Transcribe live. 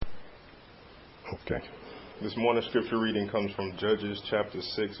Okay. This morning's scripture reading comes from Judges chapter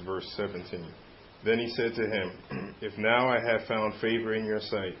 6, verse 17. Then he said to him, "If now I have found favor in your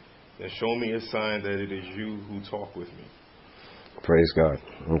sight, then show me a sign that it is you who talk with me." Praise God.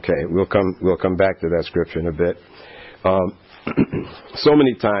 Okay, we'll come back to that scripture in a bit. So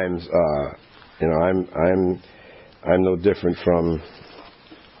many times, I'm no different from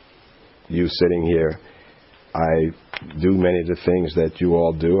you sitting here. I do many of the things that you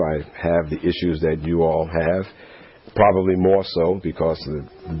all do. I have the issues that you all have, probably more so because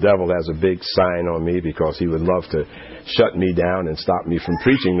the devil has a big sign on me because he would love to shut me down and stop me from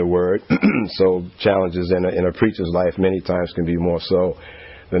preaching the word. So challenges in a preacher's life many times can be more so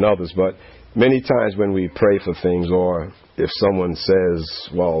than others. But many times when we pray for things, or if someone says,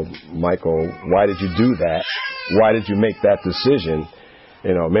 "Well, Michael, why did you do that? Why did you make that decision?"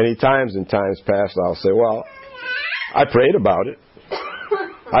 Many times in times past, I'll say, "Well, I prayed about it.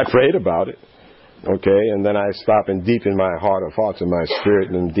 I prayed about it." Okay, and then I stop and deep in my heart of hearts, in my spirit,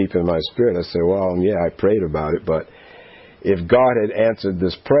 and deep in my spirit, I say, "Well, yeah, I prayed about it, but if God had answered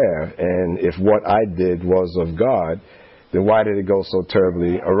this prayer, and if what I did was of God, then why did it go so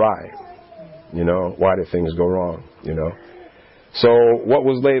terribly awry? Why did things go wrong? So what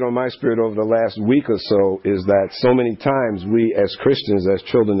was laid on my spirit over the last week or so is that so many times we as Christians, as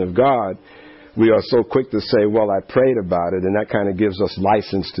children of God, we are so quick to say, "Well, I prayed about it," and that kind of gives us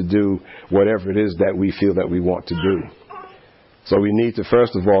license to do whatever it is that we feel that we want to do. So we need to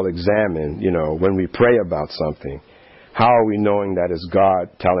first of all examine, when we pray about something, how are we knowing that it's God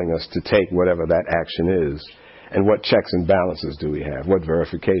telling us to take whatever that action is, and what checks and balances do we have, what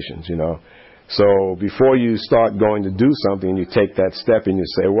verifications, So before you start going to do something, you take that step and you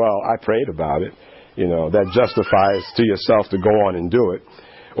say, "Well, I prayed about it," that justifies to yourself to go on and do it.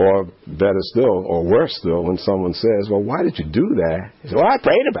 Or better still, or worse still, when someone says, "Well, why did you do that?" You say, "Well, I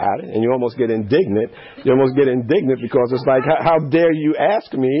prayed about it." And you almost get indignant. You almost get indignant because it's like, how dare you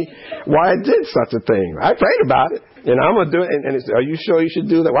ask me why I did such a thing? I prayed about it. And I'm going to do it. And it's, "Are you sure you should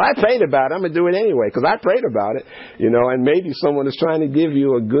do that?" "Well, I prayed about it. I'm going to do it anyway because I prayed about it." And maybe someone is trying to give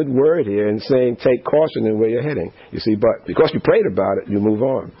you a good word here and saying, take caution in where you're heading. You see, but because you prayed about it, you move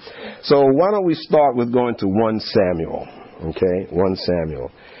on. So why don't we start with going to 1 Samuel. Okay, 1 Samuel.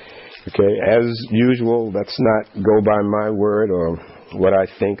 Okay, as usual, let's not go by my word or what I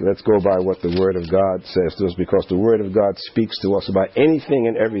think. Let's go by what the Word of God says to us, because the Word of God speaks to us about anything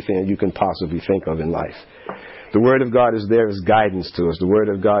and everything that you can possibly think of in life. The Word of God is there as guidance to us. The Word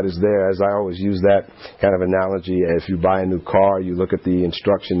of God is there, as I always use that kind of analogy. If you buy a new car, you look at the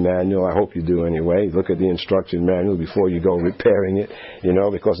instruction manual. I hope you do anyway. Look at the instruction manual before you go repairing it,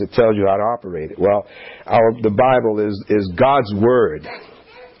 because it tells you how to operate it. Well, the Bible is God's Word,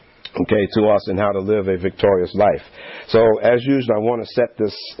 okay, to us, and how to live a victorious life. So, as usual, I want to set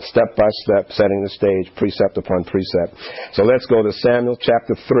this step by step, setting the stage, precept upon precept. So let's go to Samuel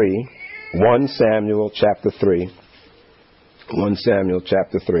chapter 3. 1 Samuel chapter 3. 1 Samuel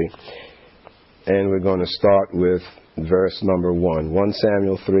chapter 3. And we're going to start with verse number 1. 1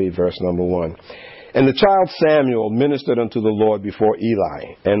 Samuel 3, verse number 1. "And the child Samuel ministered unto the Lord before Eli,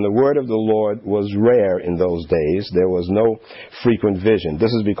 and the word of the Lord was rare in those days. There was no frequent vision."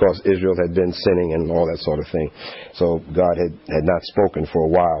 This is because Israel had been sinning and all that sort of thing. So God had not spoken for a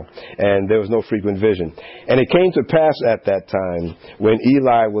while. And there was no frequent vision. "And it came to pass at that time, when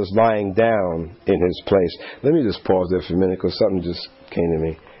Eli was lying down in his place." Let me just pause there for a minute, because something just came to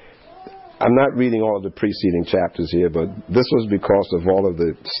me. I'm not reading all of the preceding chapters here, but this was because of all of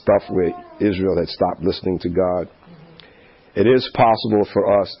the stuff where Israel had stopped listening to God. It is possible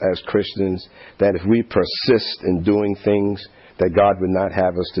for us as Christians that if we persist in doing things that God would not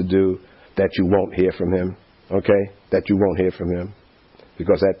have us to do, that you won't hear from Him, okay? That you won't hear from Him.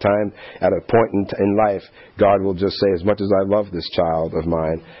 Because at a point in life, God will just say, "As much as I love this child of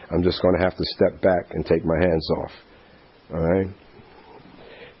mine, I'm just going to have to step back and take my hands off." All right?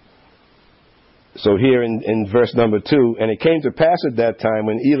 So here in verse number 2, "And it came to pass at that time,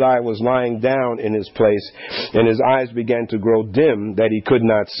 when Eli was lying down in his place, and his eyes began to grow dim, that he could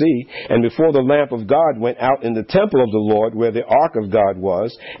not see, and before the lamp of God went out in the temple of the Lord, where the ark of God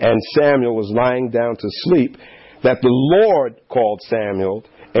was, and Samuel was lying down to sleep, that the Lord called Samuel,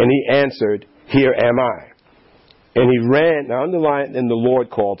 and he answered, Here am I. And he ran," now underline, "and the Lord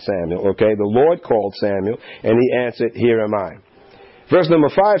called Samuel," okay? The Lord called Samuel, and he answered, "Here am I." Verse number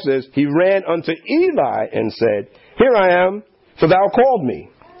 5 says, "He ran unto Eli and said, Here I am, for thou called me.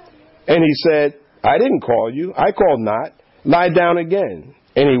 And he said, I didn't call you, I called not. Lie down again.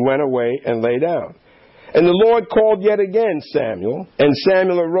 And he went away and lay down. And the Lord called yet again Samuel, and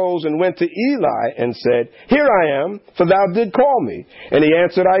Samuel arose and went to Eli and said, Here I am, for thou did call me. And he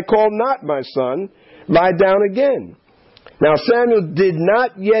answered, I called not, my son. Lie down again. Now Samuel did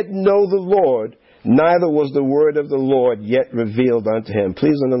not yet know the Lord, neither was the word of the Lord yet revealed unto him.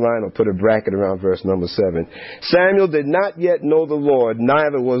 Please underline or put a bracket around verse number 7. Samuel did not yet know the Lord,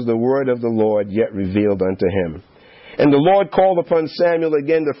 neither was the word of the Lord yet revealed unto him. And the Lord called upon Samuel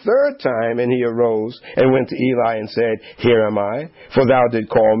again the third time, and he arose and went to Eli and said, Here am I, for thou did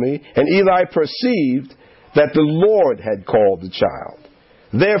call me. And Eli perceived that the Lord had called the child.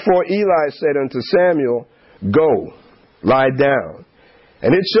 Therefore Eli said unto Samuel, Go, lie down.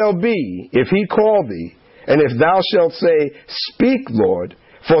 And it shall be, if he call thee, and if thou shalt say, Speak, Lord,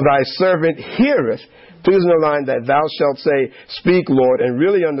 for thy servant heareth. Please underline that thou shalt say, Speak, Lord, and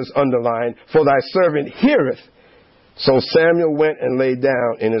really underline, for thy servant heareth. So Samuel went and lay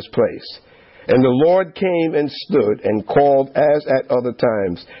down in his place. And the Lord came and stood and called as at other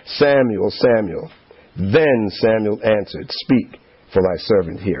times, Samuel, Samuel. Then Samuel answered, Speak, for thy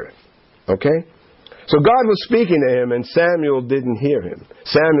servant heareth. Okay? So God was speaking to him, and Samuel didn't hear him.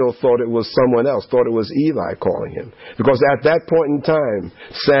 Samuel thought it was someone else, thought it was Eli calling him. Because at that point in time,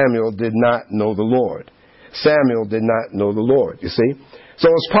 Samuel did not know the Lord. Samuel did not know the Lord, you see? So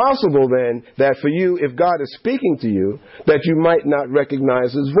it's possible then that for you, if God is speaking to you, that you might not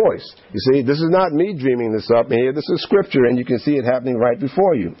recognize his voice. You see, this is not me dreaming this up here. This is scripture, and you can see it happening right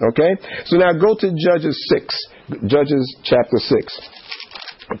before you. Okay? So now go to Judges 6. Judges chapter 6.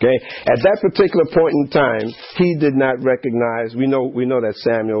 Okay? At that particular point in time, he did not recognize, we know that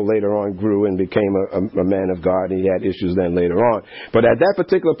Samuel later on grew and became a man of God, and he had issues then later on. But at that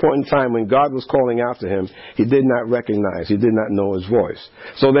particular point in time, when God was calling after him, he did not recognize, he did not know his voice.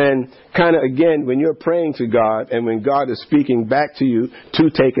 So then, kind of again, when you're praying to God, and when God is speaking back to you to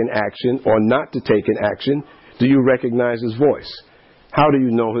take an action or not to take an action, do you recognize his voice? How do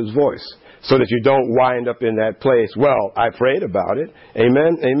you know his voice? So that you don't wind up in that place, well, I prayed about it.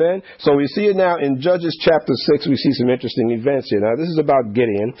 Amen? Amen? So we see it now in Judges chapter 6. We see some interesting events here. Now, this is about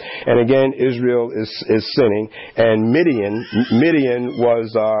Gideon. And again, Israel is sinning. And Midian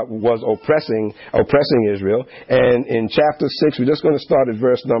was oppressing Israel. And in chapter 6, we're just going to start at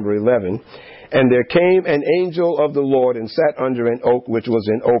verse number 11. And there came an angel of the Lord and sat under an oak which was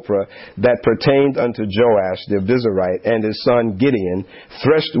in Ophrah that pertained unto Joash the Abiezrite, and his son Gideon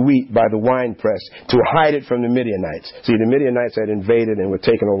threshed wheat by the winepress to hide it from the Midianites. See, the Midianites had invaded and were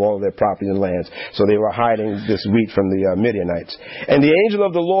taking over all of their property and lands, so they were hiding this wheat from the Midianites. And the angel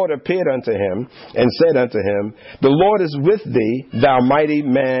of the Lord appeared unto him and said unto him, The Lord is with thee, thou mighty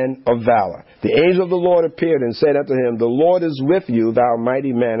man of valor. The angel of the Lord appeared and said unto him, The Lord is with you, thou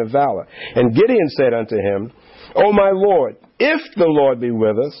mighty man of valor. And Gideon said unto him, O my Lord, if the Lord be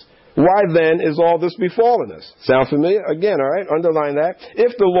with us, why then is all this befallen us? Sound familiar? Again, all right, underline that.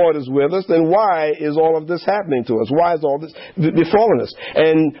 If the Lord is with us, then why is all of this happening to us? Why is all this befallen us?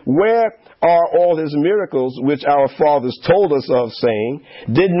 And where are all his miracles which our fathers told us of, saying,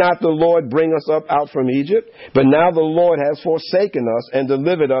 Did not the Lord bring us up out from Egypt? But now the Lord has forsaken us and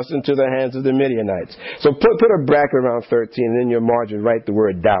delivered us into the hands of the Midianites. So put a bracket around 13, and in your margin write the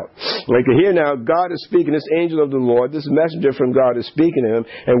word doubt. Like here now, God is speaking, this angel of the Lord, this messenger from God is speaking to him,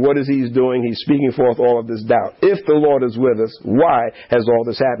 and what is he's doing? He's speaking forth all of this doubt. If the Lord is with us, why has all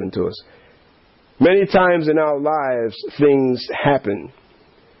this happened to us? Many times in our lives, things happen.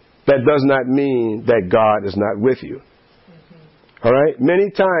 That does not mean that God is not with you. All right?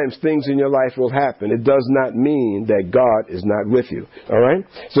 Many times things in your life will happen. It does not mean that God is not with you. All right?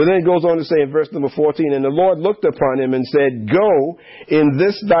 So then it goes on to say in verse number 14, And the Lord looked upon him and said, Go in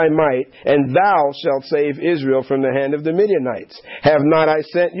this thy might, and thou shalt save Israel from the hand of the Midianites. Have not I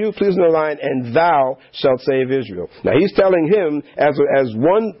sent you? Please underline, and thou shalt save Israel. Now he's telling him as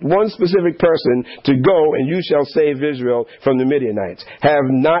one specific person to go, and you shall save Israel from the Midianites. Have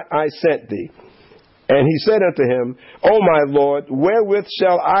not I sent thee? And he said unto him, O my Lord, wherewith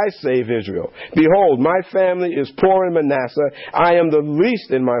shall I save Israel? Behold, my family is poor in Manasseh. I am the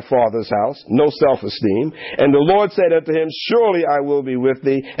least in my father's house. No self-esteem. And the Lord said unto him, Surely I will be with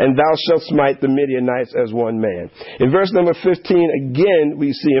thee, and thou shalt smite the Midianites as one man. In verse number 15, again,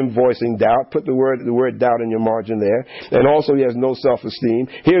 we see him voicing doubt. Put the word doubt in your margin there. And also he has no self-esteem.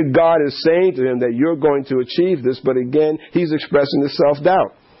 Here God is saying to him that you're going to achieve this, but again, he's expressing his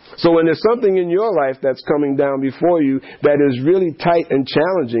self-doubt. So when there's something in your life that's coming down before you that is really tight and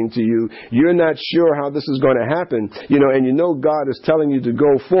challenging to you, you're not sure how this is going to happen, and you know God is telling you to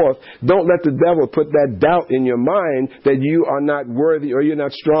go forth, don't let the devil put that doubt in your mind that you are not worthy or you're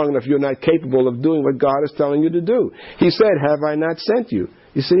not strong enough, you're not capable of doing what God is telling you to do. He said, Have I not sent you?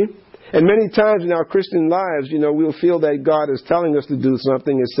 You see? And many times in our Christian lives, we'll feel that God is telling us to do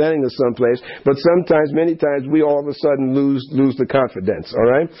something, is sending us someplace, but many times, we all of a sudden lose the confidence, all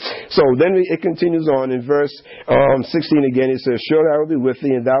right? So then it continues on in verse 16 again. It says, surely I will be with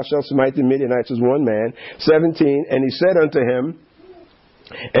thee, and thou shalt smite the Midianites as one man. 17, and he said unto him,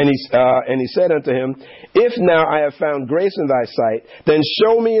 if now I have found grace in thy sight, then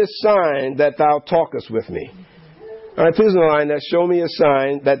show me a sign that thou talkest with me. All right, please underline that. Show me a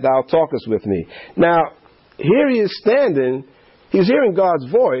sign that thou talkest with me. Now, here he is standing. He's hearing God's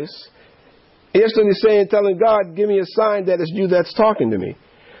voice. Instantly telling God, give me a sign that it's you that's talking to me.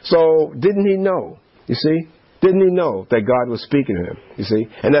 So, didn't he know? You see? Didn't he know that God was speaking to him? You see?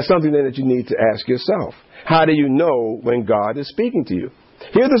 And that's something then that you need to ask yourself. How do you know when God is speaking to you?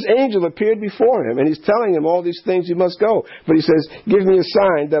 Here this angel appeared before him, and he's telling him all these things, you must go. But he says, give me a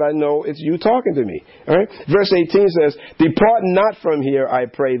sign that I know it's you talking to me. All right? Verse 18 says, depart not from here, I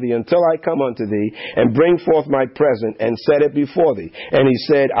pray thee, until I come unto thee, and bring forth my present, and set it before thee. And he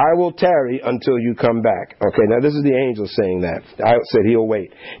said, I will tarry until you come back. Okay, now this is the angel saying that. I said he'll wait.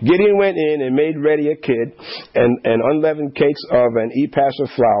 Gideon went in and made ready a kid, and unleavened cakes of an ephah of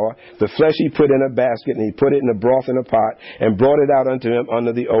flour. The flesh he put in a basket, and he put it in a broth in a pot, and brought it out unto him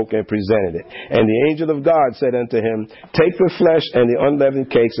under the oak, and presented it. And the angel of God said unto him, take the flesh and the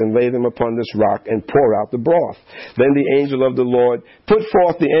unleavened cakes, and lay them upon this rock, and pour out the broth. Then the angel of the Lord put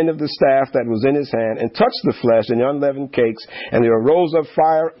forth the end of the staff that was in his hand, and touched the flesh and the unleavened cakes, and there arose up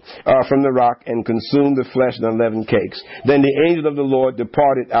fire from the rock, and consumed the flesh and unleavened cakes. Then the angel of the Lord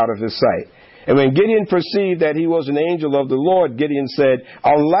departed out of his sight. And when Gideon perceived that he was an angel of the Lord, Gideon said,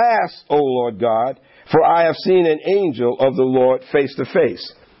 alas, O Lord God, for I have seen an angel of the Lord face to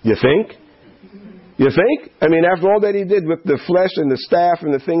face. You think? You think? I mean, after all that he did with the flesh and the staff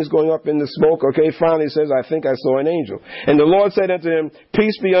and the things going up in the smoke, okay, finally he says, I think I saw an angel. And the Lord said unto him,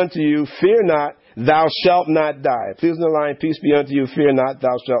 peace be unto you, fear not, thou shalt not die. Please underline, peace be unto you, fear not,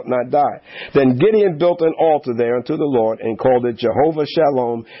 thou shalt not die. Then Gideon built an altar there unto the Lord, and called it Jehovah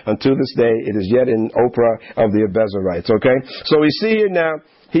Shalom. Unto this day it is yet in Ophrah of the Abezerites. Okay? So we see here now,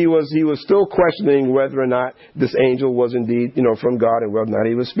 he was still questioning whether or not this angel was indeed, from God, and whether or not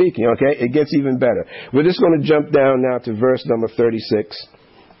he was speaking. Okay? It gets even better. We're just going to jump down now to verse number 36.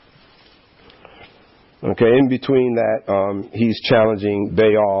 Okay, in between that, he's challenging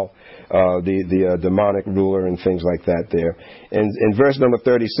Baal, the demonic ruler, and things like that there. And in verse number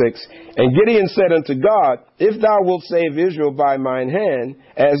 36, and Gideon said unto God, if thou wilt save Israel by mine hand,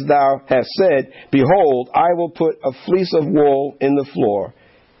 as thou hast said, behold, I will put a fleece of wool in the floor,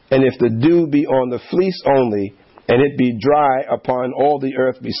 and if the dew be on the fleece only, and it be dry upon all the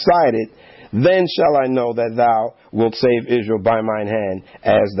earth beside it, then shall I know that thou wilt save Israel by mine hand,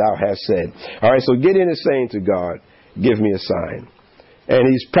 as thou hast said. All right, so Gideon is saying to God, give me a sign. And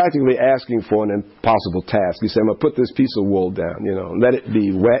he's practically asking for an impossible task. He said, I'm going to put this piece of wool down, let it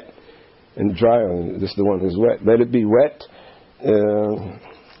be wet and dry. This is the one who's wet. Let it be wet.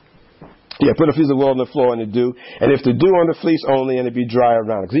 Put a piece of wool on the floor and the dew. And if the dew on the fleece only, and it be dry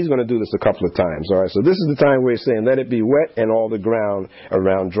around. Because he's going to do this a couple of times. All right, so this is the time where he's saying, let it be wet and all the ground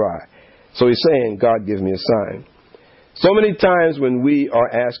around dry. So he's saying, God, give me a sign. So many times when we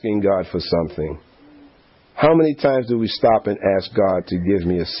are asking God for something, how many times do we stop and ask God to give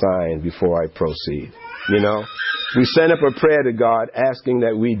me a sign before I proceed? We send up a prayer to God asking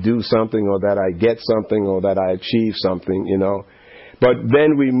that we do something, or that I get something, or that I achieve something, But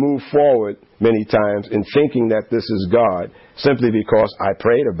then we move forward many times in thinking that this is God, simply because I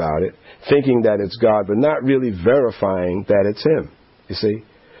prayed about it, thinking that it's God, but not really verifying that it's Him, you see.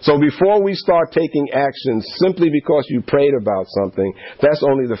 So before we start taking actions simply because you prayed about something, that's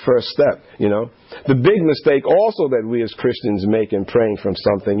only the first step, The big mistake also that we as Christians make in praying from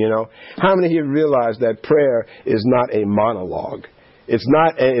something, How many here realize that prayer is not a monologue? It's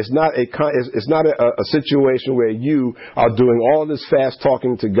not a situation where you are doing all this fast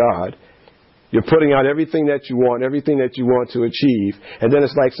talking to God. You're putting out everything that you want to achieve, and then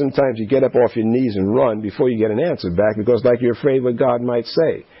it's like sometimes you get up off your knees and run before you get an answer back, because like you're afraid what God might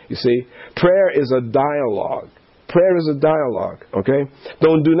say. You see, prayer is a dialogue. Prayer is a dialogue, okay?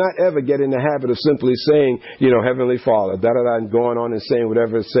 Do not ever get in the habit of simply saying, Heavenly Father, and going on and saying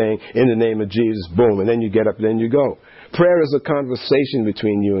whatever it's saying, in the name of Jesus, boom, and then you get up and then you go. Prayer is a conversation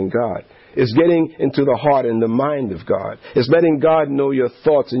between you and God. It's getting into the heart and the mind of God. It's letting God know your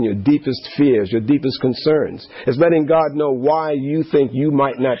thoughts and your deepest fears, your deepest concerns. It's letting God know why you think you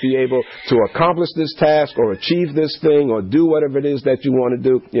might not be able to accomplish this task or achieve this thing or do whatever it is that you want to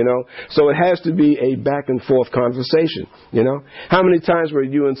do, you know. So it has to be a back and forth conversation, you know. How many times were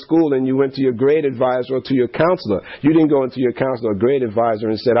you in school and you went to your grade advisor or to your counselor? You didn't go into your counselor or grade advisor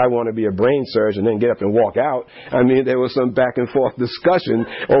and said, I want to be a brain surgeon, and then get up and walk out. I mean, there was some back and forth discussion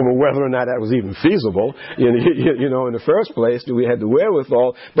over whether or not that was even feasible, you know, in the first place. We had the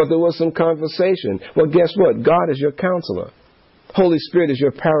wherewithal, but there was some conversation. Well, guess what? God is your counselor. Holy Spirit is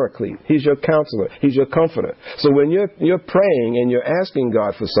your paraclete. He's your counselor. He's your comforter. So when you're praying and you're asking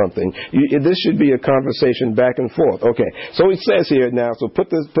God for something, this should be a conversation back and forth. Okay, so it says here now, so put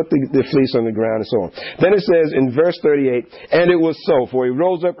the fleece on the ground and so on. Then it says in verse 38, and it was so, for he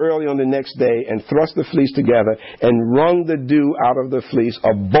rose up early on the next day and thrust the fleece together and wrung the dew out of the fleece,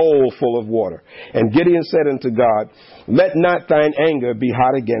 a bowl full of water. And Gideon said unto God, let not thine anger be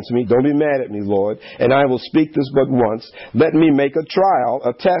hot against me. Don't be mad at me, Lord. And I will speak this but once. Let me make a trial,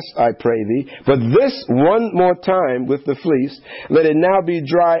 a test, I pray thee. But this one more time with the fleece, let it now be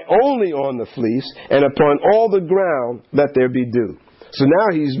dry only on the fleece, and upon all the ground let there be dew. So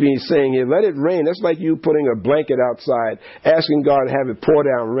now he's saying here, let it rain. That's like you putting a blanket outside, asking God to have it pour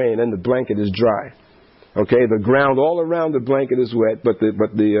down rain, and the blanket is dry. Okay, the ground all around the blanket is wet, but the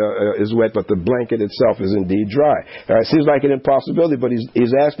blanket itself is indeed dry. All right, seems like an impossibility, but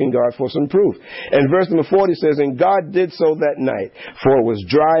he's asking God for some proof. And verse number 40 says, and God did so that night, for it was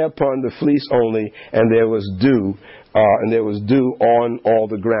dry upon the fleece only, and there was dew. On all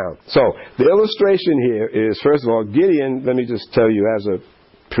the ground. So the illustration here is, first of all, Gideon. Let me just tell you, as a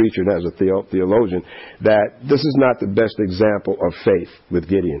preacher and as a theologian, that this is not the best example of faith with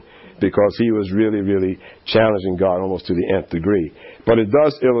Gideon, because he was really, really challenging God almost to the nth degree. But it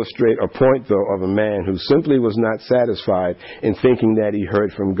does illustrate a point, though, of a man who simply was not satisfied in thinking that he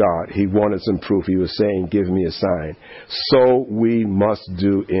heard from God. He wanted some proof. He was saying, give me a sign. So we must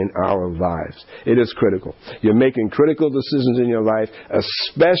do in our lives. It is critical. You're making critical decisions in your life,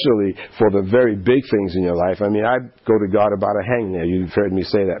 especially for the very big things in your life. I mean, I go to God about a hangnail. You've heard me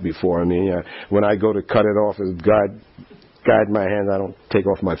say that before. I mean, when I go to cut it off, as God guide my hand, I don't take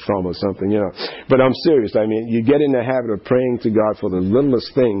off my thumb or something, you know. But I'm serious. I mean, you get in the habit of praying to God for the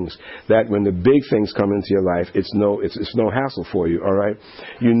littlest things, that when the big things come into your life, it's no hassle for you, all right?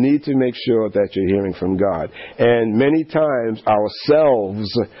 You need to make sure that you're hearing from God. And many times ourselves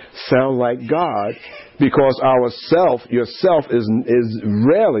sound like God, because yourself is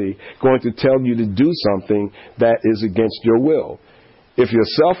rarely going to tell you to do something that is against your will. If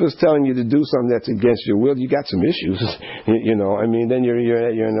yourself is telling you to do something that's against your will, you got some issues. You know, I mean, then you're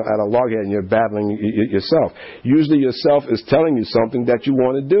at a loghead and you're battling yourself. Usually yourself is telling you something that you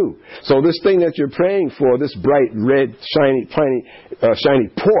want to do. So this thing that you're praying for, this bright, red, shiny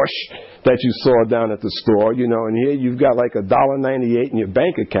Porsche that you saw down at the store, you know, and here you've got like $1.98 in your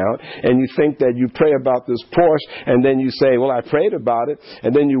bank account, and you think that you pray about this Porsche, and then you say, well, I prayed about it,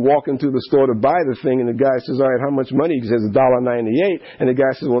 and then you walk into the store to buy the thing, and the guy says, all right, how much money? He says $1.98, and the guy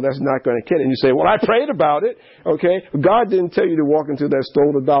says, well, that's not going to kill it. And you say, well, I prayed about it, okay? God didn't tell you to walk into that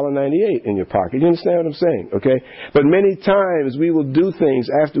store with $1.98 in your pocket. You understand what I'm saying, okay? But many times we will do things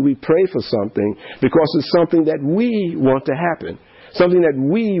after we pray for something because it's something that we want to happen. Something that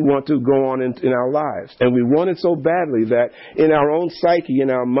we want to go on in our lives. And we want it so badly that in our own psyche, in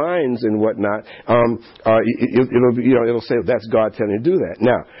our minds and whatnot, it'll say, that's God telling you to do that.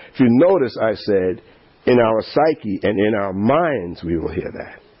 Now, if you notice, I said, in our psyche and in our minds, we will hear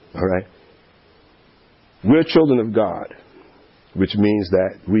that. All right? We're children of God, which means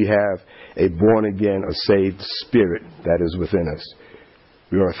that we have a born-again, a saved spirit that is within us.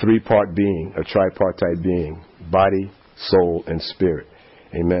 We are a three-part being, a tripartite being, body, soul, and spirit.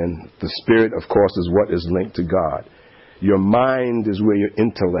 Amen. The spirit, of course, is what is linked to God. Your mind is where your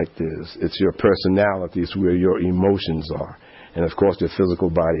intellect is. It's your personality. It's where your emotions are. And, of course, your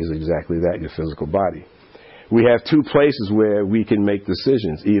physical body is exactly that, your physical body. We have two places where we can make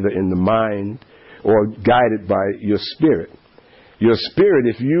decisions, either in the mind or guided by your spirit. Your spirit,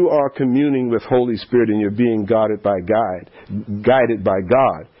 if you are communing with Holy Spirit and you're being guided by God,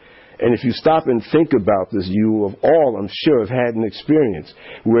 and if you stop and think about this, you have all, I'm sure, have had an experience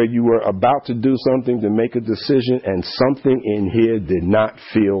where you were about to do something, to make a decision, and something in here did not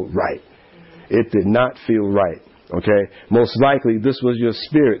feel right. It did not feel right. Okay? Most likely this was your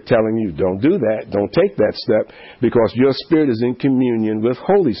spirit telling you, don't do that, don't take that step, because your spirit is in communion with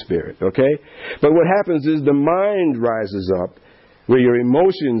Holy Spirit. Okay? But what happens is the mind rises up where your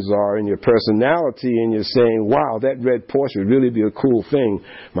emotions are and your personality, and you're saying, wow, that red Porsche would really be a cool thing.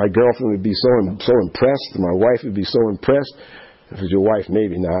 My girlfriend would be so impressed. My wife would be so impressed. If it's your wife,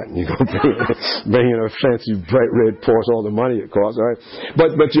 maybe not. You're going to bring in a fancy bright red Porsche, all the money it costs, all right?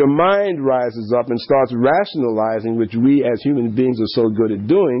 But your mind rises up and starts rationalizing, which we as human beings are so good at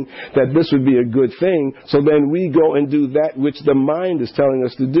doing, that this would be a good thing. So then we go and do that which the mind is telling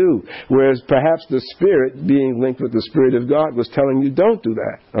us to do. Whereas perhaps the Spirit, being linked with the Spirit of God, was telling you don't do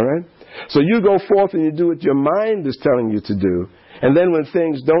that, all right? So you go forth and you do what your mind is telling you to do. And then when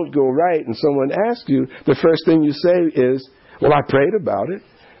things don't go right and someone asks you, the first thing you say is, well, I prayed about it.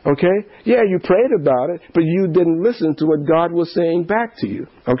 Okay? Yeah, you prayed about it, but you didn't listen to what God was saying back to you.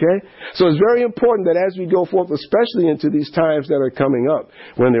 Okay? So it's very important that as we go forth, especially into these times that are coming up,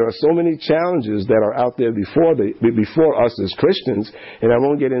 when there are so many challenges that are out there before us as Christians, and I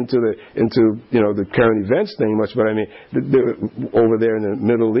won't get into the current events thing much, but I mean, over there in the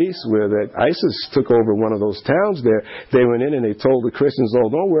Middle East, where that ISIS took over one of those towns there, they went in and they told the Christians,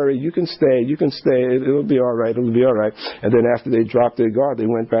 oh, don't worry, you can stay, it'll be all right, And then after they dropped their guard, they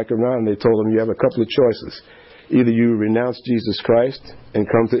went back around and they told them, you have a couple of choices. Either you renounce Jesus Christ and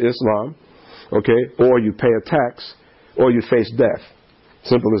come to Islam, okay, or you pay a tax, or you face death.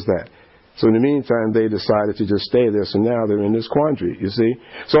 Simple as that. So in the meantime, they decided to just stay there, so now they're in this quandary, you see.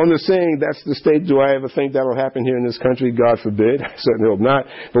 So I'm just saying that's the state. Do I ever think that will happen here in this country? God forbid. I certainly hope not.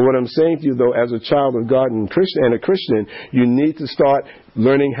 But what I'm saying to you, though, as a child of God and a Christian, you need to start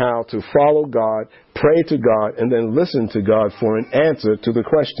learning how to follow God, pray to God, and then listen to God for an answer to the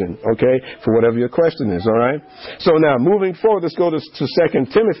question, okay, for whatever your question is, all right? So now, moving forward, let's go to 2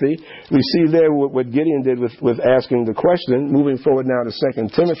 Timothy. We see there what Gideon did with asking the question. Moving forward now to 2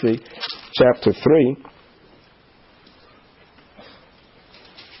 Timothy chapter 3.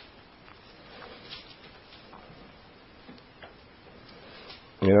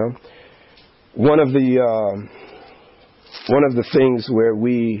 You know, one of the things where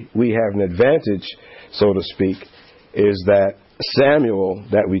we have an advantage, so to speak, is that Samuel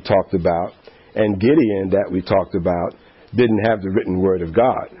that we talked about and Gideon that we talked about didn't have the written word of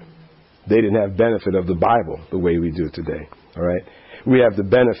God. They didn't have benefit of the Bible the way we do today. All right? We have the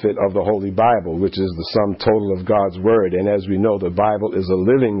benefit of the Holy Bible, which is the sum total of God's Word. And as we know, the Bible is a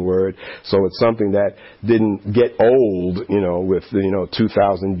living Word, so it's something that didn't get old, with,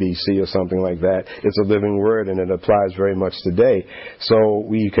 2000 BC or something like that. It's a living Word, and it applies very much today. So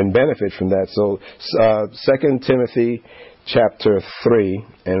we can benefit from that. So 2 Timothy chapter 3,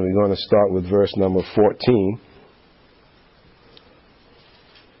 and we're going to start with verse number 14.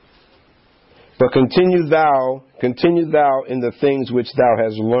 But continue thou in the things which thou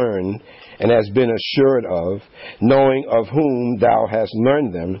hast learned and hast been assured of, knowing of whom thou hast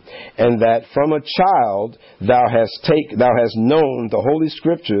learned them, and that from a child thou hast known the holy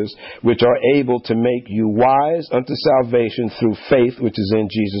scriptures, which are able to make you wise unto salvation through faith which is in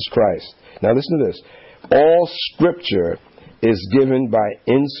Jesus Christ. Now listen to this. All scripture is given by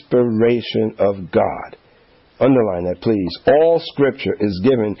inspiration of God. Underline that, please. All scripture is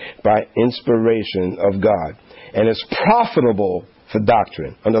given by inspiration of God. And it's profitable for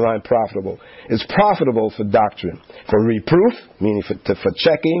doctrine. Underline profitable. It's profitable for doctrine. For reproof, meaning for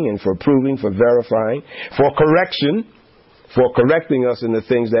checking and for proving, for verifying. For correction, for correcting us in the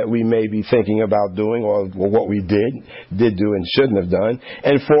things that we may be thinking about doing or what we did do and shouldn't have done.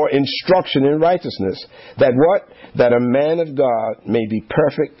 And for instruction in righteousness. That what? That a man of God may be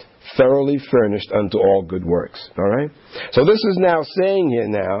perfect, thoroughly furnished unto all good works. All right? So this is now saying here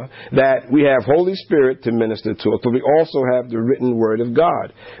now that we have Holy Spirit to minister to us, but we also have the written Word of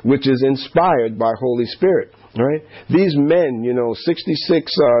God, which is inspired by Holy Spirit. All right? These men,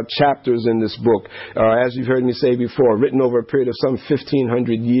 66 chapters in this book, as you've heard me say before, written over a period of some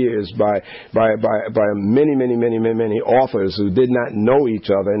 1,500 years by many authors who did not know each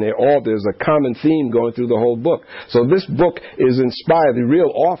other, and there's a common theme going through the whole book. So this book is inspired. The real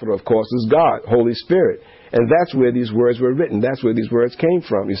author, of course, is God, Holy Spirit. And that's where these words were written. That's where these words came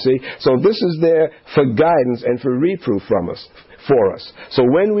from, you see. So this is there for guidance and for reproof for us. So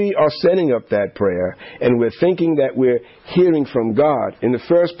when we are setting up that prayer and we're thinking that we're hearing from God, in the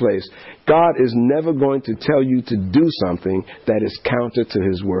first place, God is never going to tell you to do something that is counter to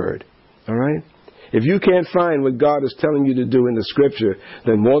His Word. All right? If you can't find what God is telling you to do in the Scripture,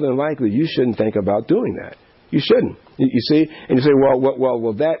 then more than likely you shouldn't think about doing that. You shouldn't. You see? And you say, well,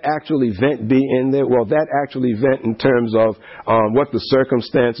 will that actual event be in there? Well, that actual event in terms of what the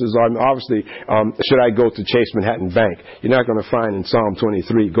circumstances are. I mean, obviously, should I go to Chase Manhattan Bank? You're not going to find in Psalm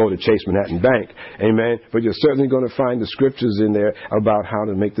 23, go to Chase Manhattan Bank. Amen? But you're certainly going to find the scriptures in there about how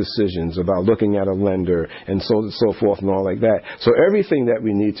to make decisions, about looking at a lender, and so forth and all like that. So everything that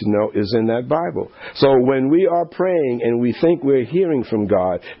we need to know is in that Bible. So when we are praying and we think we're hearing from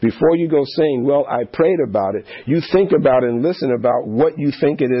God, before you go saying, well, I prayed about it, you think about and listen about what you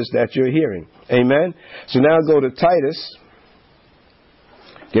think it is that you're hearing. Amen? So now go to Titus.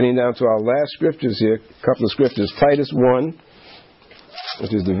 Getting down to our last scriptures here, a couple of scriptures. Titus 1,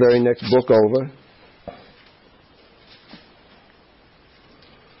 which is the very next book over.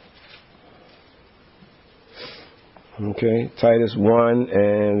 Okay, Titus 1,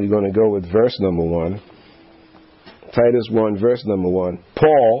 and we're going to go with verse number 1. Titus 1, verse number 1.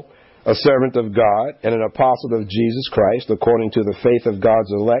 Paul, a servant of God and an apostle of Jesus Christ, according to the faith of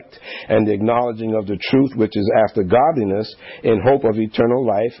God's elect and the acknowledging of the truth which is after godliness, in hope of eternal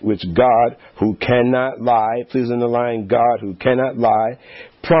life, which God, who cannot lie, please underline God, who cannot lie,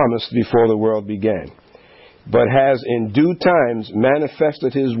 promised before the world began, but has in due times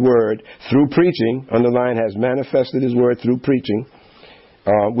manifested his word through preaching, underline has manifested his word through preaching,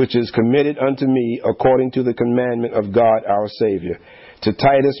 which is committed unto me according to the commandment of God our Savior. To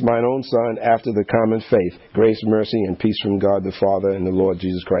Titus, mine own son, after the common faith, grace, mercy, and peace from God the Father and the Lord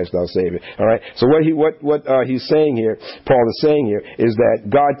Jesus Christ our Savior. All right. So what he's saying here, Paul is saying here, is that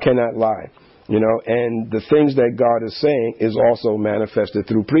God cannot lie. You know, and the things that God is saying is also manifested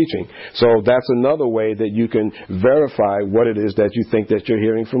through preaching. So that's another way that you can verify what it is that you think that you're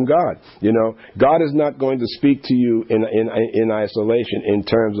hearing from God. You know, God is not going to speak to you in isolation in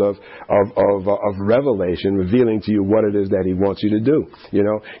terms of revelation, revealing to you what it is that He wants you to do. You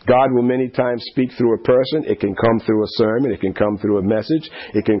know, God will many times speak through a person. It can come through a sermon. It can come through a message.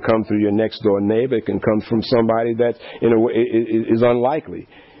 It can come through your next door neighbor. It can come from somebody that in a way is unlikely.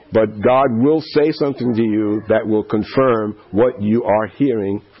 But God will say something to you that will confirm what you are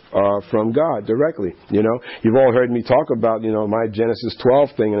hearing from God directly. You know, you've all heard me talk about, you know, my Genesis 12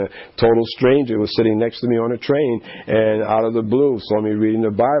 thing, and a total stranger was sitting next to me on a train and out of the blue saw me reading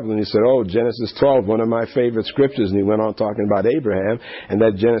the Bible, and he said, oh, Genesis 12, one of my favorite scriptures, and he went on talking about Abraham, and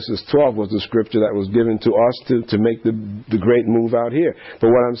that Genesis 12 was the scripture that was given to us to make the great move out here. But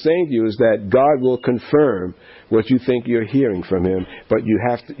what I'm saying to you is that God will confirm what you think you're hearing from Him, but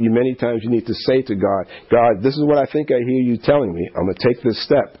many times you need to say to God, God, this is what I think I hear you telling me. I'm going to take this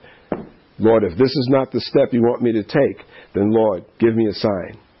step. Lord, if this is not the step you want me to take, then Lord, give me a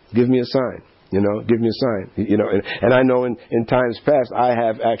sign. Give me a sign. You know, give me a sign. You know, and I know in times past I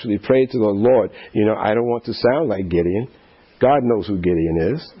have actually prayed to the Lord. You know, I don't want to sound like Gideon. God knows who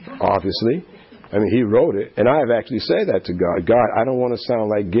Gideon is, obviously. I mean, He wrote it. And I have actually said that to God. God, I don't want to sound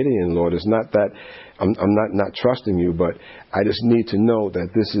like Gideon, Lord. It's not that I'm not trusting you, but I just need to know that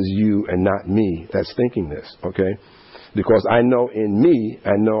this is you and not me that's thinking this, okay? Because I know in me,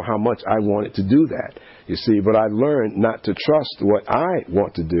 I know how much I wanted to do that, you see. But I learned not to trust what I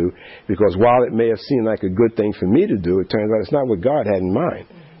want to do, because while it may have seemed like a good thing for me to do, it turns out it's not what God had in mind,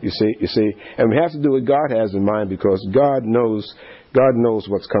 you see. And we have to do what God has in mind, because God knows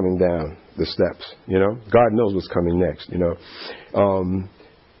what's coming down the steps, you know. God knows what's coming next, you know.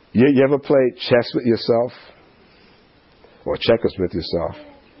 You ever play chess with yourself? Or checkers with yourself?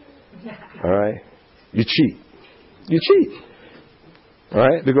 All right? You cheat. You cheat. All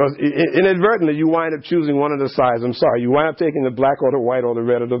right? Because inadvertently you wind up choosing one of the sides. I'm sorry. You wind up taking the black or the white or the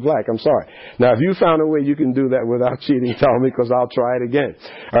red or the black. I'm sorry. Now, if you found a way you can do that without cheating, tell me, because I'll try it again.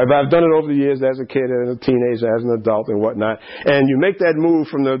 All right? But I've done it over the years as a kid, as a teenager, as an adult, and whatnot. And you make that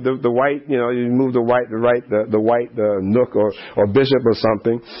move from the white, you know, you move the white, the nook or bishop or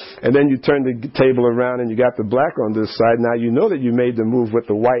something, and then you turn the table around and you got the black on this side. Now you know that you made the move with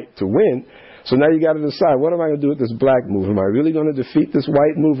the white to win. So now you got to decide, what am I going to do with this black move? Am I really going to defeat this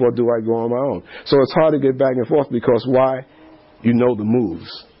white move, or do I go on my own? So it's hard to get back and forth, because why? You know the moves.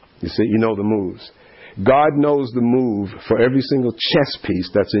 You see, you know the moves. God knows the move for every single chess piece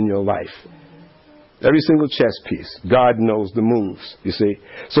that's in your life. Every single chess piece. God knows the moves, you see.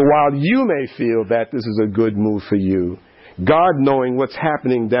 So while you may feel that this is a good move for you, God, knowing what's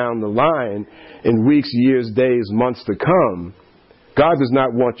happening down the line in weeks, years, days, months to come, God does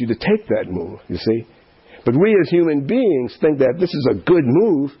not want you to take that move, you see. But we as human beings think that this is a good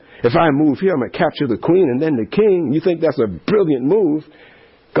move. If I move here, I'm going to capture the queen and then the king. You think that's a brilliant move.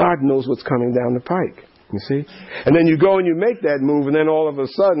 God knows what's coming down the pike, you see. And then you go and you make that move, and then all of a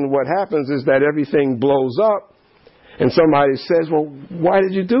sudden what happens is that everything blows up, and somebody says, well, why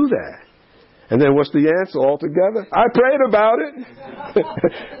did you do that? And then what's the answer altogether? I prayed about it.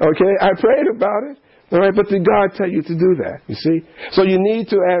 Okay, I prayed about it. All right, but did God tell you to do that? You see? So you need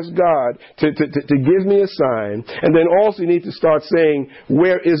to ask God to give me a sign, and then also you need to start saying,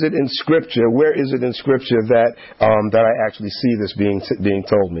 where is it in Scripture? Where is it in Scripture that I actually see this being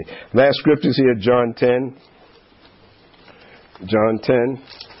told me? Last scriptures here, John 10. John 10.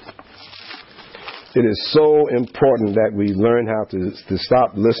 It is so important that we learn how to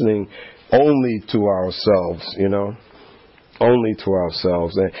stop listening only to ourselves, you know. Only to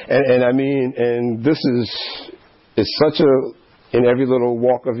ourselves. And I mean, and this is such in every little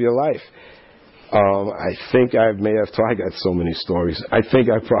walk of your life. I think I got so many stories. I think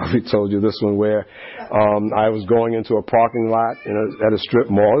I probably told you this one where I was going into a parking lot at a strip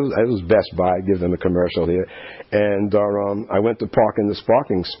mall. It was Best Buy. I give them a commercial here. And I went to park in this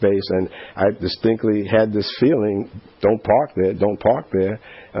parking space, and I distinctly had this feeling, don't park there, don't park there.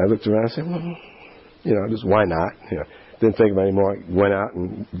 And I looked around and said, well, you know, just why not? You know, didn't think about it anymore. Went out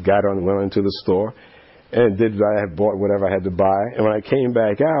and went into the store and I had bought whatever I had to buy. And when I came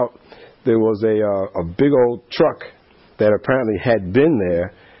back out, there was a big old truck that apparently had been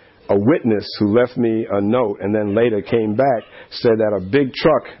there. A witness who left me a note and then later came back said that a big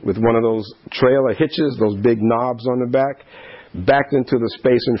truck with one of those trailer hitches, those big knobs on the back, backed into the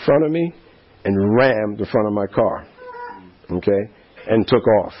space in front of me and rammed the front of my car. Okay? And took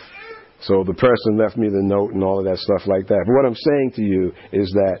off. So the person left me the note and all of that stuff like that. But what I'm saying to you is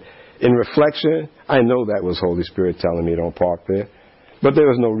that in reflection, I know that was Holy Spirit telling me don't park there. But there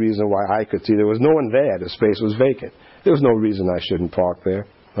was no reason why I could see. There was no one there. The space was vacant. There was no reason I shouldn't park there.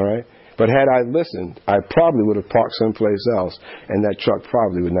 All right? But had I listened, I probably would have parked someplace else, and that truck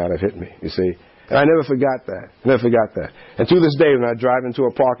probably would not have hit me, you see. And I never forgot that. And to this day, when I drive into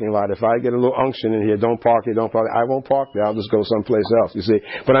a parking lot, if I get a little unction in here, don't park here, I won't park there. I'll just go someplace else, you see.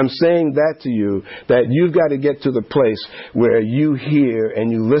 But I'm saying that to you, that you've got to get to the place where you hear and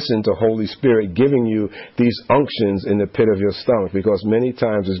you listen to Holy Spirit giving you these unctions in the pit of your stomach. Because many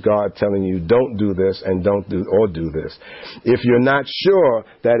times it's God telling you, don't do this and don't do this. If you're not sure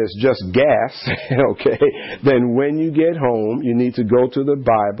that it's just gas, okay, then when you get home, you need to go to the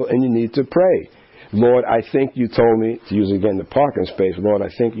Bible and you need to pray. Lord, I think you told me, to use again the parking space, Lord, I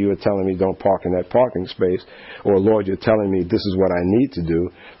think you were telling me don't park in that parking space. Or, Lord, you're telling me this is what I need to do.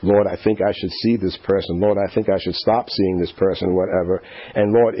 Lord, I think I should see this person. Lord, I think I should stop seeing this person, whatever.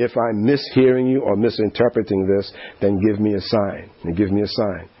 And, Lord, if I'm mishearing you or misinterpreting this, then give me a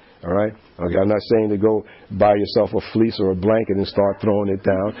sign. All right? Okay, I'm not saying to go buy yourself a fleece or a blanket and start throwing it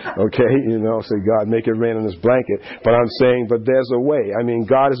down. Okay? You know, say, God, make it rain on this blanket. But I'm saying, but there's a way. I mean,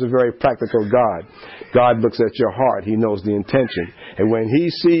 God is a very practical God. God looks at your heart. He knows the intention. And when He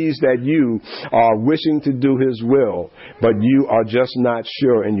sees that you are wishing to do His will, but you are just not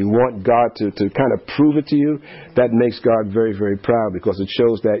sure and you want God to kind of prove it to you, that makes God very, very proud, because it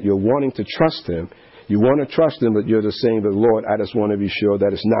shows that you're wanting to trust Him. You want to trust Him, but you're just saying, but Lord, I just want to be sure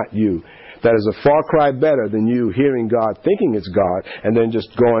that it's not you. That is a far cry better than you hearing God, thinking it's God, and then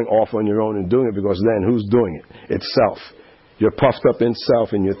just going off on your own and doing it, because then who's doing it? It's self. You're puffed up in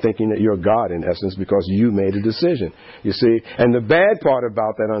self, and you're thinking that you're God in essence because you made a decision. You see? And the bad part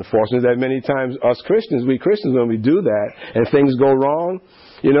about that, unfortunately, that many times we Christians, when we do that and things go wrong,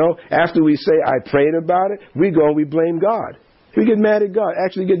 you know, after we say, I prayed about it, we go and we blame God. We get mad at God.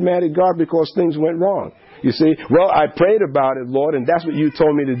 Actually get mad at God because things went wrong. You see, well, I prayed about it, Lord, and that's what you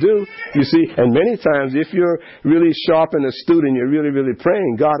told me to do. You see, and many times if you're really sharp and astute and you're really, really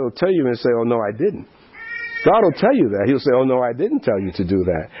praying, God will tell you and say, oh, no, I didn't. God will tell you that. He'll say, oh, no, I didn't tell you to do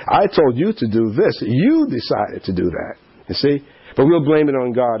that. I told you to do this. You decided to do that. You see? But we'll blame it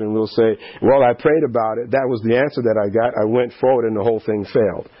on God and we'll say, well, I prayed about it. That was the answer that I got. I went forward and the whole thing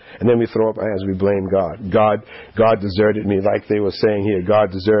failed. And then we throw up our hands and we blame God. God deserted me, like they were saying here.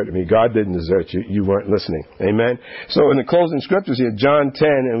 God deserted me. God didn't desert you. You weren't listening. Amen? So in the closing scriptures here, John 10,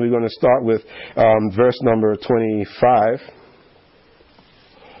 and we're going to start with verse number 25.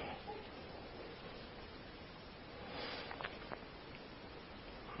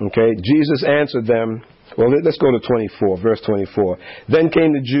 Okay, Jesus answered them. Well, let's go to 24, verse 24. Then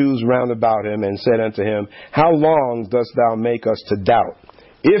came the Jews round about him and said unto him, how long dost thou make us to doubt?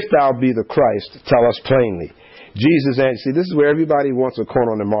 If thou be the Christ, tell us plainly. Jesus answered, see, this is where everybody wants a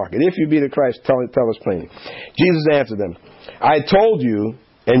corner on the market. If you be the Christ, tell us plainly. Jesus answered them, I told you,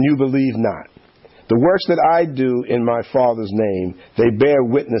 and you believe not. The works that I do in my Father's name, they bear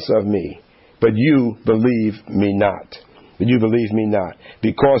witness of me. But you believe me not. But you believe me not,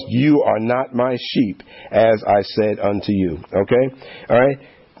 because you are not my sheep, as I said unto you. Okay? All right?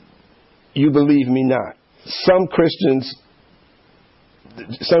 You believe me not. Some Christians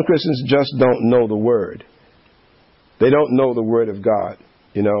some Christians just don't know the Word. They don't know the Word of God,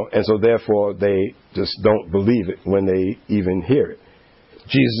 and so therefore they just don't believe it when they even hear it.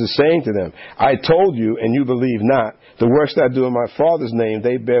 Jesus is saying to them, I told you, and you believe not. The works that I do in my Father's name,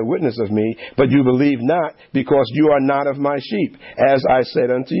 they bear witness of me, but you believe not, because you are not of my sheep, as I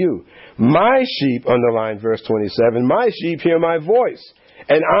said unto you. My sheep, underline verse 27, my sheep hear my voice,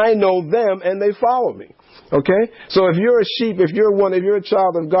 and I know them, and they follow me. Okay? So if you're a sheep, if you're a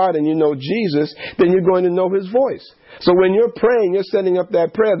child of God and you know Jesus, then you're going to know His voice. So when you're praying, you're setting up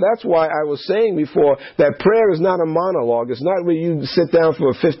that prayer. That's why I was saying before that prayer is not a monologue. It's not where you sit down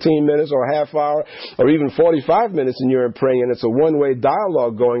for 15 minutes or a half hour or even 45 minutes and you're praying and it's a one-way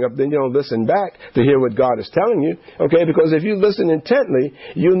dialogue going up. Then you don't listen back to hear what God is telling you. Okay? Because if you listen intently,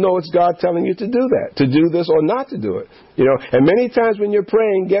 you know it's God telling you to do that, to do this or not to do it. And many times when you're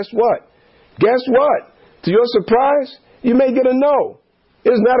praying, guess what? Guess what? To your surprise, you may get a no.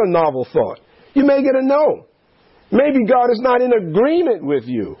 Isn't that a novel thought? You may get a no. Maybe God is not in agreement with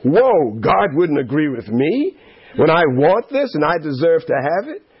you. Whoa, God wouldn't agree with me when I want this and I deserve to have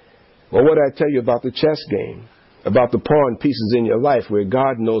it? Well, what did I tell you about the chess game? About the pawn pieces in your life where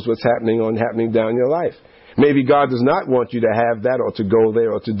God knows what's happening down your life. Maybe God does not want you to have that or to go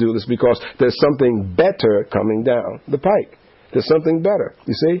there or to do this because there's something better coming down the pike. There's something better,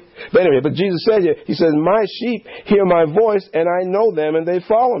 you see? But anyway, but Jesus said here, He says, my sheep hear my voice, and I know them, and they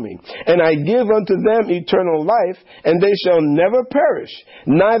follow me. And I give unto them eternal life, and they shall never perish,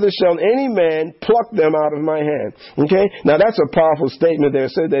 neither shall any man pluck them out of my hand. Okay? Now that's a powerful statement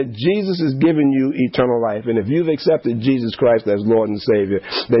there. It says that Jesus is giving you eternal life. And if you've accepted Jesus Christ as Lord and Savior,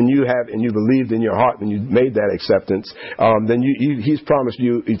 then you have, and you believed in your heart when you made that acceptance, then He's promised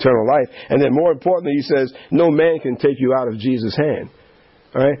you eternal life. And then more importantly, He says, no man can take you out of Jesus' hand.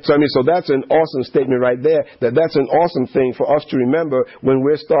 All right? So that's an awesome statement right there. That's an awesome thing for us to remember when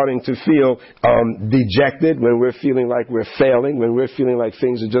we're starting to feel dejected, when we're feeling like we're failing, when we're feeling like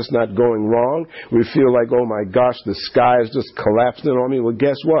things are just not going wrong. We feel like, oh my gosh, the sky is just collapsing on me. Well,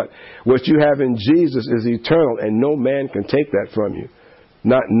 guess what? What you have in Jesus is eternal, and no man can take that from you.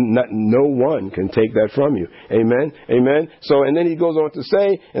 No one can take that from you. Amen? Amen? So, and then He goes on to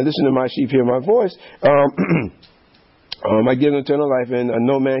say, and listen to my sheep hear my voice, I give them eternal life, and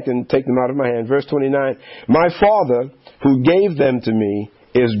no man can take them out of my hand. Verse 29, my Father who gave them to me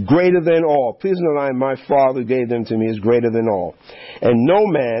is greater than all. Please underline, my Father who gave them to me is greater than all. And no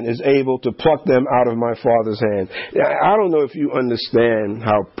man is able to pluck them out of my Father's hand. I don't know if you understand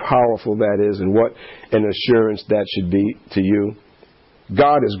how powerful that is and what an assurance that should be to you.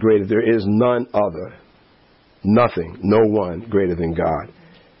 God is greater. There is none other. Nothing, no one greater than God.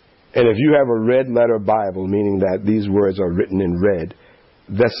 And if you have a red letter Bible, meaning that these words are written in red,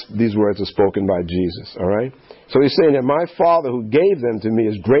 these words are spoken by Jesus, all right? So He's saying that my Father who gave them to me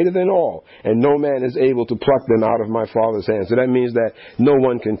is greater than all, and no man is able to pluck them out of my Father's hands. So that means that no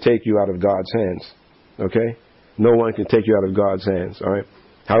one can take you out of God's hands, okay? No one can take you out of God's hands, all right?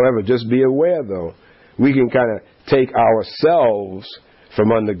 However, just be aware, though, we can kind of take ourselves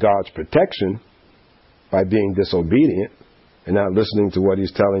from under God's protection by being disobedient and not listening to what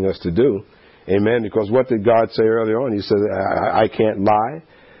He's telling us to do. Amen. Because what did God say earlier on? He said, I can't lie.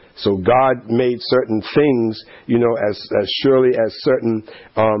 So God made certain things, as surely as certain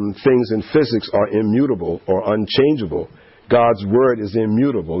things in physics are immutable or unchangeable. God's word is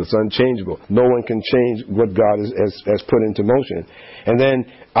immutable. It's unchangeable. No one can change what God has put into motion. And then,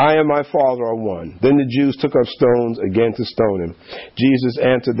 I and my Father are one. Then the Jews took up stones again to stone Him. Jesus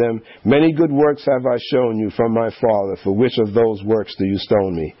answered them, many good works have I shown you from my Father. For which of those works do you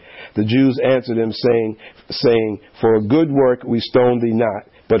stone me? The Jews answered Him, saying, for a good work we stone thee not,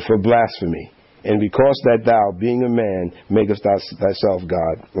 but for blasphemy. And because that thou, being a man, makest thyself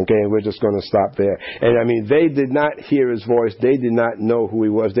God. Okay, and we're just going to stop there. And they did not hear His voice. They did not know who He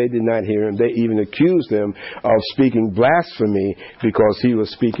was. They did not hear Him. They even accused Him of speaking blasphemy because He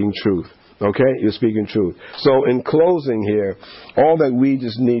was speaking truth. Okay? You're speaking truth. So in closing here, all that we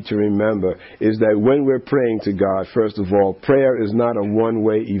just need to remember is that when we're praying to God, first of all, prayer is not a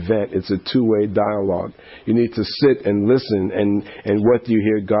one-way event. It's a two-way dialogue. You need to sit and listen and what do you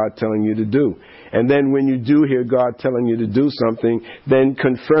hear God telling you to do? And then when you do hear God telling you to do something, then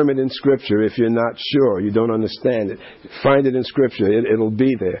confirm it in Scripture if you're not sure, you don't understand it. Find it in Scripture. It'll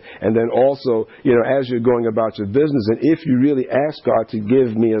be there. And then also, as you're going about your business, and if you really ask God to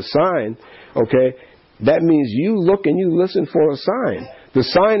give me a sign, okay, that means you look and you listen for a sign. The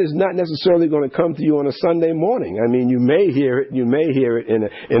sign is not necessarily going to come to you on a Sunday morning. I mean, you may hear it in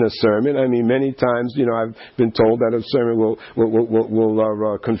a sermon. I mean, many times, I've been told that a sermon will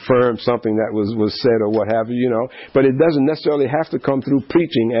confirm something that was said or what have you, But it doesn't necessarily have to come through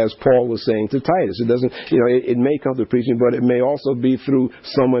preaching, as Paul was saying to Titus. It doesn't, it may come through preaching, but it may also be through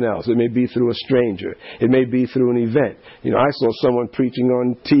someone else. It may be through a stranger. It may be through an event. I saw someone preaching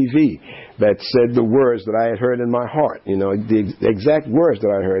on TV that said the words that I had heard in my heart, the exact words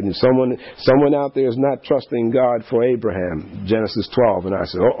that I heard. And someone out there is not trusting God for Abraham, Genesis 12. And I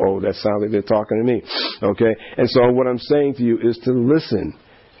said, that sounds like they're talking to me. Okay? And so what I'm saying to you is to listen.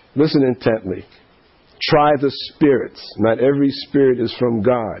 Listen intently. Try the spirits. Not every spirit is from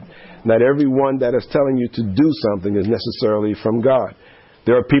God. Not everyone that is telling you to do something is necessarily from God.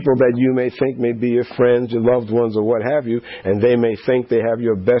 There are people that you may think may be your friends, your loved ones, or what have you, and they may think they have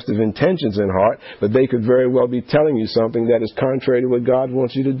your best of intentions in heart, but they could very well be telling you something that is contrary to what God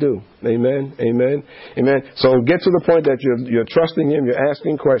wants you to do. Amen? Amen? Amen? So get to the point that you're trusting Him, you're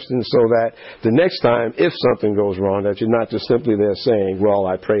asking questions so that the next time, if something goes wrong, that you're not just simply there saying, well,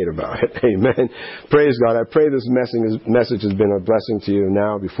 I prayed about it. Amen? Praise God. I pray this message has been a blessing to you.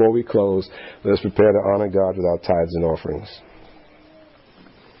 Now, before we close, let's prepare to honor God with our tithes and offerings.